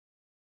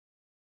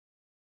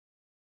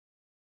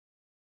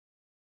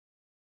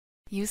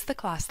Use the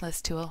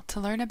Classlist tool to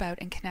learn about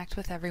and connect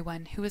with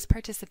everyone who is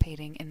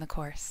participating in the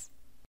course.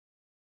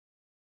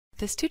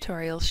 This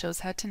tutorial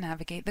shows how to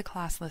navigate the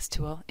Classlist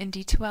tool in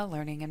D2L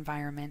Learning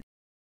Environment.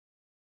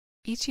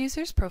 Each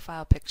user's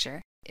profile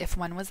picture, if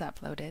one was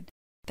uploaded,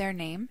 their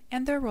name,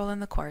 and their role in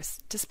the course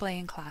display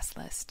in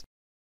Classlist.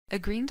 A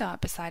green dot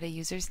beside a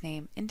user's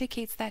name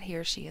indicates that he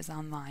or she is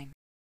online.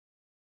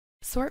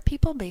 Sort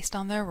people based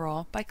on their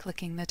role by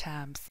clicking the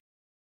tabs.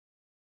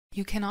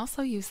 You can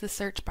also use the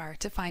search bar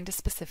to find a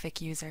specific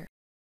user.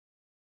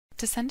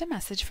 To send a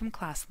message from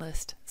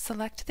Classlist,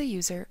 select the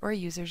user or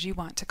users you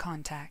want to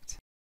contact.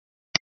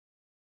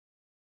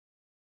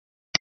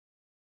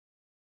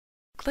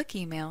 Click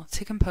Email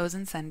to compose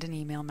and send an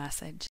email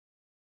message.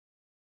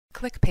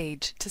 Click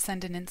Page to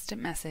send an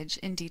instant message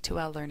in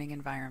D2L Learning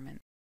Environment.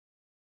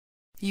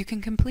 You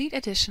can complete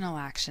additional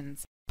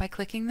actions by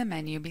clicking the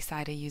menu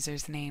beside a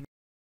user's name.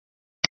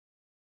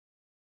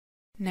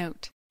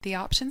 Note: the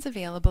options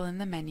available in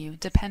the menu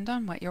depend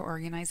on what your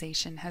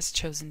organization has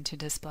chosen to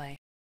display.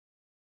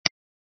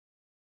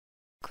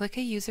 Click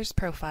a user's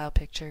profile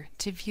picture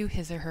to view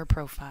his or her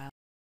profile.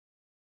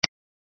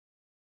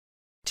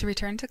 To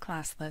return to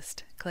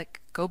Classlist,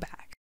 click Go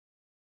Back.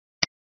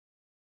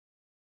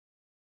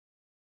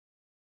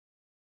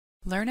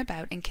 Learn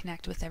about and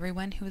connect with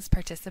everyone who is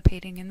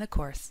participating in the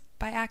course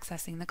by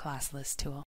accessing the Classlist tool.